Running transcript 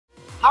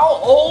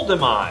old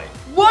am I?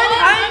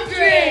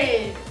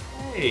 100!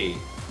 Hey.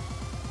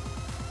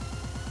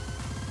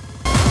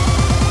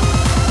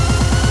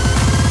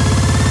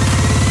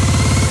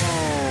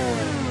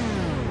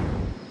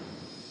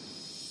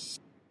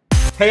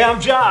 Hey,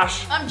 I'm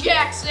Josh. I'm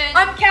Jackson.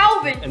 I'm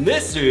Calvin. And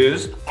this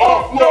is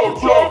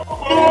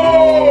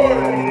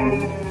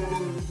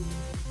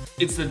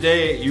It's the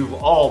day you've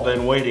all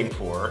been waiting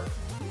for.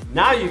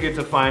 Now you get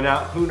to find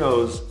out who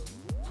knows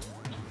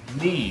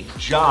me,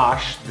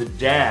 Josh, the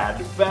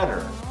dad,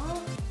 better.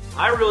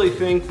 I really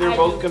think they're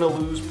both gonna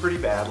lose pretty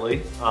badly.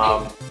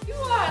 You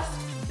lost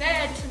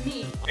bad to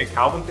me. Hey,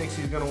 Calvin thinks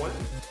he's gonna win.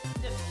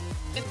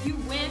 If you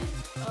win,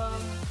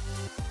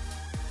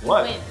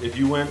 What? win. If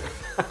you win?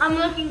 I'm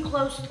looking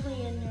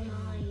closely in their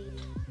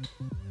mind.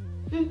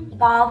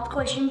 Evolved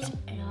questions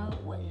and I'll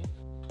win.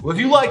 Well, if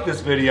you like this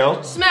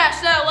video,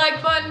 smash that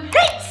like button.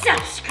 Hit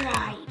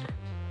subscribe.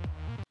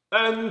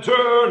 and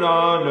turn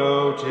on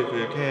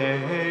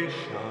notifications.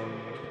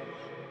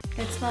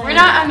 That's not We're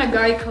not on a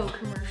Geico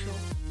commercial.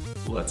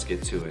 Let's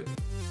get to it.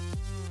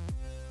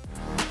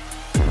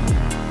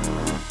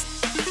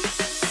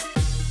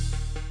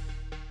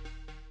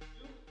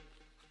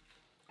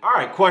 All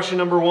right, question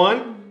number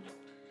 1.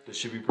 This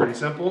should be pretty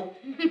simple.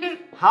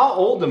 How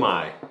old am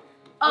I?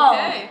 Oh.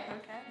 Okay.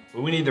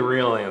 But we need the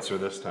real answer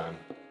this time.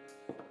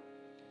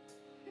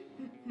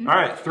 All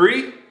right,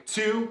 3,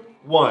 2,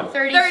 1.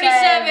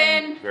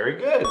 37. Very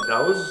good.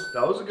 That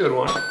was a good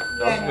one.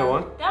 That was a good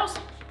one.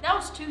 That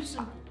was too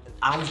simple.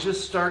 I was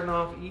just starting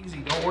off easy.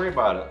 Don't worry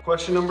about it.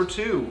 Question number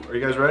 2. Are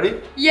you guys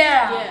ready?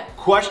 Yeah.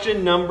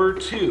 Question number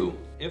 2.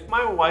 If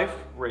my wife,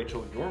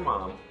 Rachel, your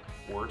mom,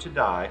 were to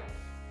die,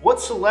 what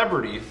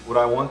celebrity would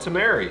I want to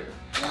marry?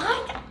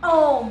 What?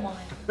 Oh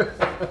my.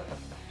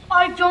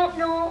 I don't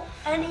know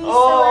any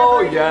Oh,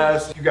 celebrities.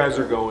 yes. You guys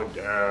are going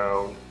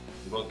down.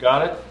 You both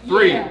got it?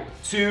 3, Yeah.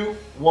 2,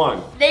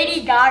 1.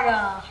 Lady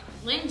Gaga.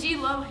 Lindsay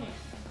Lohan.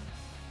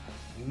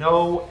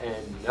 No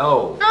and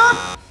no.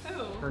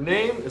 Who? Her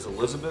name is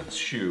Elizabeth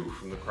Shue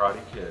from The Karate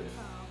Kid.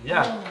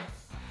 Yeah. Oh.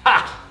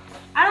 Ha!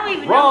 I don't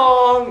even know.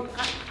 Wrong!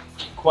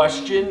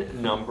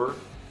 Question number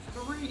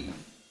 3.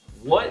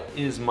 What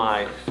is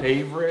my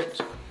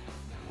favorite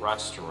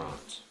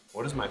restaurant?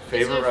 What is my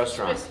favorite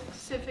restaurant?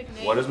 Specific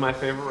name. What is my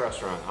favorite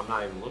restaurant? I'm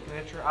not even looking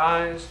at your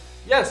eyes.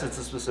 Yes, it's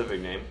a specific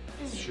name.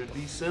 It should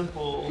be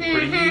simple,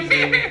 pretty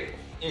easy.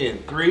 In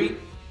 3,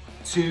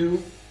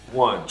 2,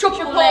 1.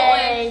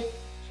 Chipotle.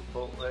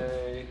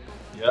 Chipotle.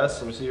 Yes,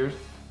 let me see yours.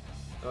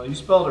 Oh, you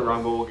spelled it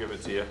wrong, but we'll give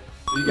it to you.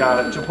 You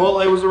got it.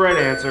 Chipotle was the right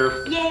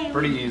answer. Yay.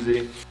 Pretty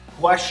easy.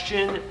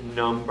 Question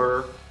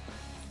number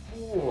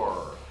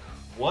 4.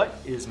 What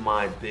is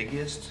my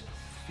biggest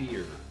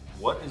fear?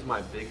 What is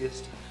my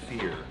biggest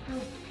fear?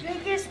 Your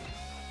biggest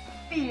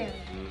fear.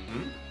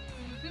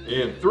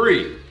 In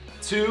 3,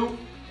 2,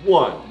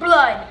 1.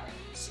 Blood.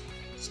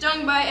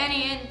 Stung by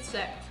any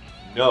insect.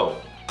 No.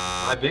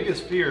 My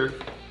biggest fear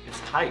is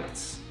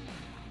heights.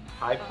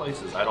 High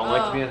places. I don't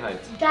like to be in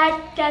heights.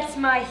 That's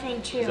my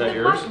thing too. Is that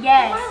yours?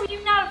 Yes. Why were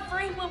you not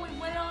afraid when we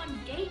went on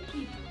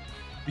Gatekeeper?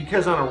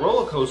 Because on a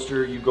roller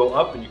coaster, you go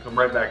up and you come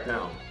right back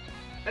down.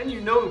 And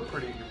you know you're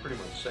pretty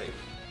much safe.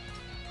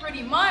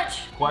 Pretty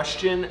much.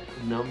 Question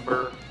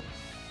number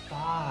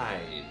 5.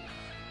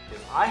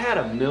 If I had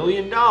 $1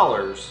 million,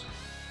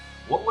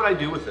 what would I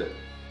do with it?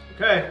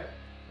 Okay.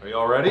 Are you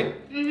all ready?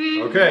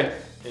 Okay.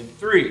 In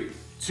 3,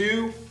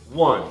 2,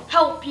 1.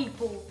 Help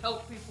people.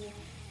 Help people.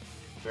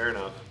 Fair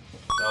enough.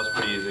 That was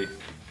pretty easy.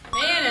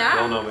 Man,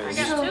 Don't know me. I You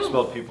got 2.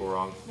 spelled people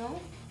wrong. No.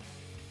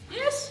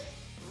 Yes.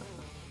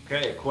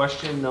 Okay,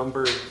 question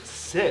number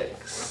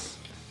 6.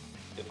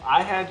 If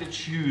I had to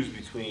choose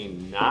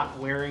between not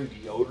wearing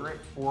deodorant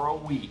for a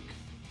week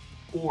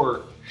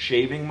or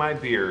shaving my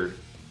beard,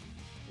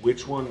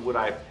 which one would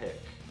I pick?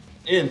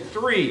 In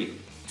 3,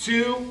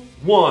 2,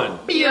 1.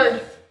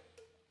 Beard.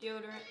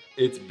 Deodorant.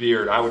 It's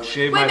beard. I would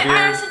shave Wait, my I beard.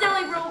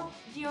 accidentally wrote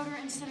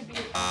deodorant instead of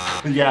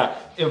beard. Yeah,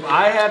 if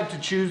I had to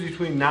choose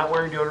between not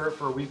wearing deodorant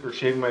for a week or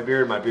shaving my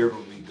beard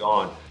would be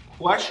gone.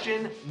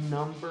 Question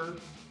number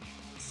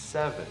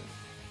 7.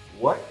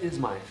 What is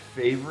my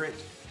favorite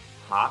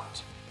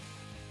hot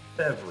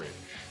beverage?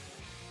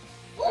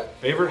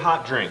 Favorite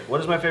hot drink. What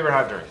is my favorite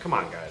hot drink? Come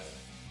on, guys.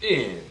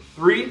 In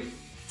 3,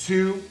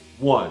 2,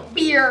 1.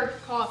 Beer.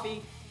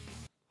 Coffee.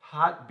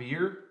 Hot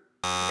beer?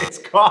 It's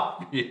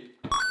coffee.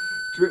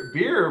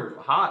 Beer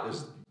hot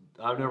is,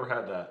 I've never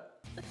had that.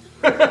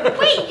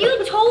 Wait,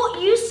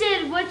 you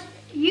said what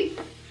you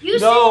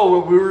said.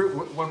 No,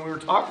 when we were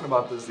talking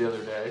about this the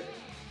other day,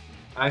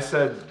 I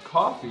said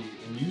coffee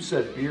and you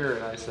said beer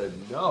and I said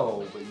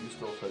no, but you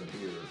still said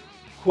beer.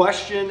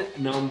 Question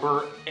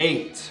number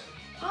 8.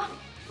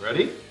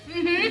 Ready?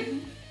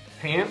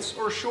 Pants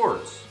or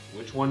shorts?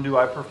 Which one do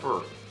I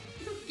prefer?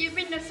 You're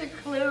giving us a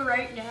clue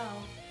right now.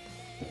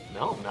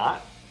 No, I'm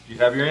not. Do you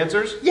have your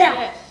answers? Yeah.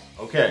 Yes.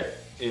 Okay,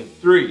 in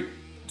 3,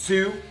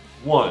 2,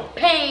 1.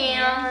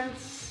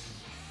 Pants.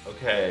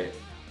 Okay.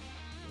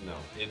 No,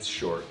 it's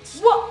shorts.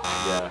 What?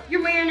 Yeah.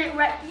 You're wearing it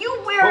right.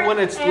 You wear But when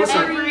it it's, listen,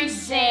 every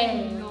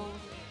single.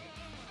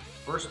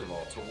 First of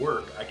all, to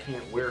work, I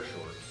can't wear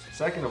shorts.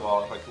 Second of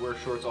all, if I could wear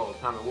shorts all the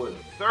time, I would.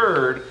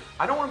 Third,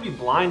 I don't want to be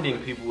blinding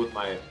people with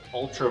my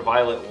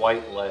ultraviolet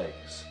white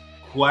legs.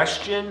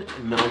 Question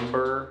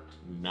number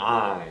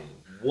 9.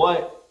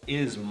 What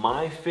is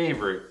my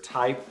favorite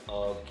type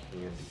of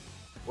candy?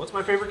 What's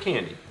my favorite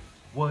candy?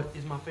 What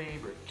is my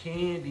favorite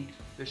candy?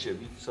 This should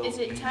be so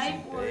easy, Is it type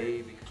or?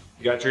 baby.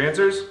 You got your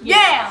answers?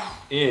 Yeah.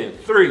 In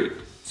 3,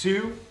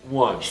 2,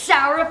 1.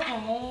 Sour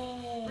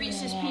Patch.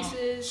 Reese's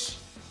Pieces.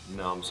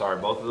 No, I'm sorry,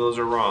 both of those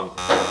are wrong.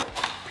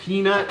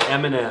 Peanut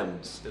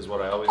M&ms is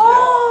what I always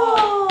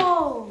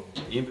Oh.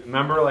 get. You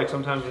remember, like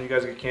sometimes when you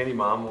guys get candy,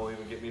 Mom will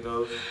even get me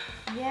those.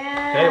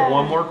 Yeah. Okay,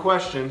 one more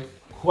question.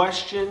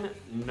 Question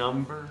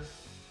number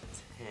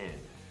 10.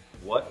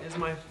 What is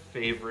my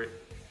favorite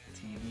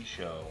TV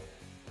show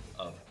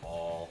of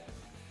all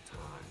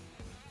time?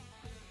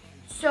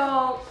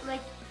 So,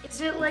 like,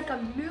 is it like a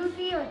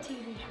movie or a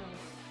TV show?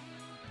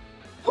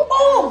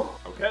 Oh!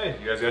 Okay,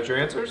 you guys got your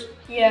answers?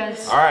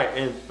 Yes. All right,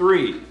 in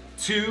 3,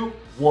 2,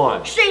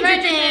 1.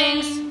 Stranger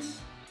Things.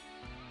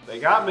 They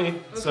got me.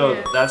 So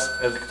Okay.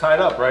 it's tied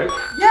up, right?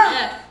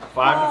 Yeah.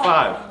 5 to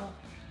 5.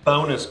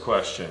 Bonus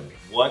question.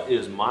 What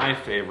is my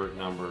favorite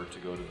number to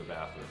go to the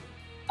bathroom?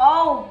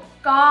 Oh,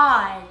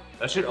 God.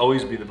 That should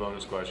always be the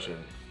bonus question.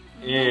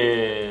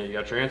 And you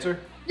got your answer?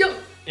 Yo.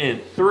 In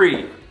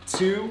 3,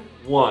 2,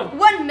 1.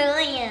 1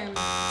 million.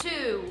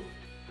 2.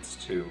 It's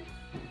 2.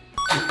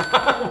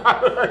 Why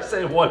did I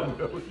say 1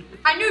 million?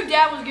 I knew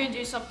Dad was gonna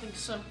do something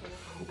simple.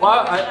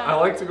 Well, I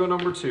like to go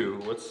number 2.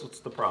 What's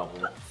the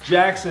problem?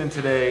 Jackson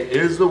today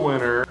is the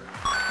winner.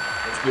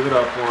 Let's give it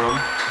up for him.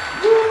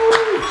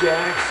 Woo,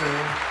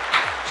 Jackson.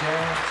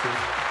 Jackson.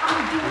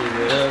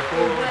 Give it up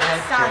for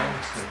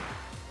Jackson.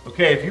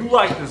 Okay, if you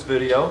like this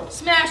video,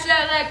 Smash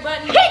that like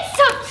button. Hit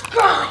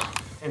subscribe.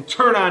 and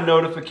turn on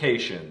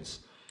notifications.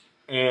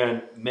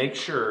 And make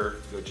sure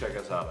to go check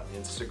us out on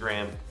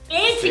Instagram,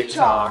 And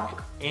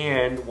TikTok.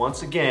 And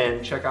once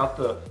again, check out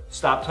the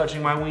Stop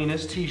Touching My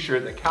Weenus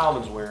t-shirt that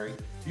Calvin's wearing.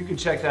 You can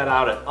check that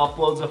out at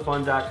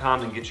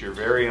uploadsoffun.com and get your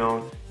very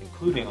own,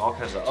 including all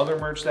kinds of other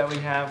merch that we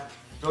have.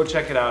 Go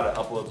check it out at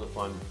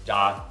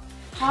uploadsoffun.com.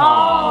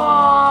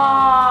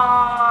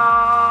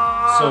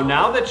 So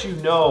now that you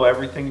know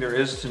everything there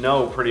is to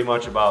know pretty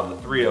much about the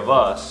 3 of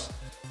us,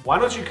 why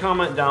don't you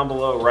comment down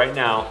below right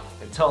now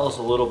and tell us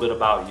a little bit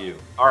about you.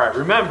 All right,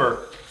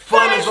 remember,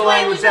 fun is the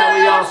language that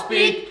we all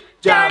speak.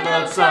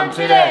 Download some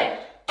today.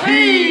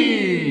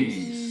 Peace.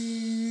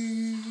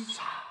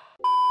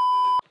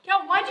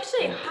 Cal, why'd you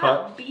say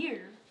hot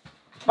beer?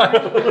 Why'd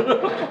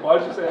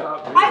you say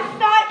hot beer? I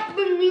thought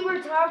when we were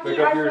talking, Pick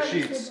up I your thought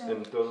you sheets said that.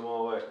 and throw them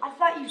all away. I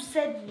thought you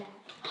said that.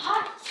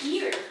 Hot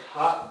beer.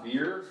 Hot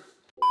beer?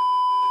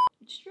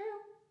 It's true.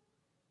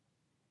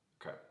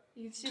 Okay.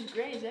 You can see the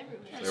grays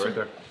everywhere. Stay right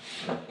there.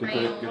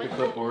 Get the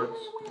clipboards.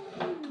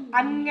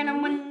 I'm gonna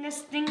win this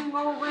thing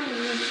over.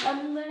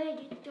 I'm gonna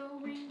get the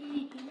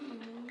ring.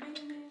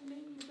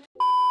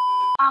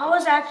 I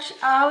was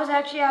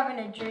actually having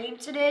a dream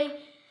today,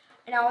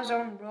 and I was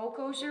on a roller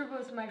coaster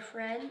with my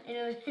friend, and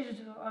it was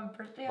on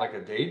birthday. Like a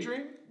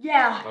daydream?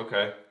 Yeah.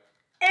 Okay.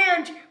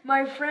 And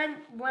my friend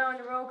went on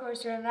the roller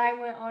coaster, and I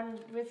went on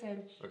with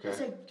him. Okay.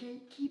 It's a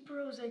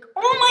gatekeeper. I was like,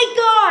 oh my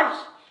gosh!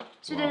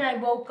 So then I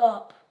woke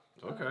up.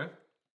 Okay.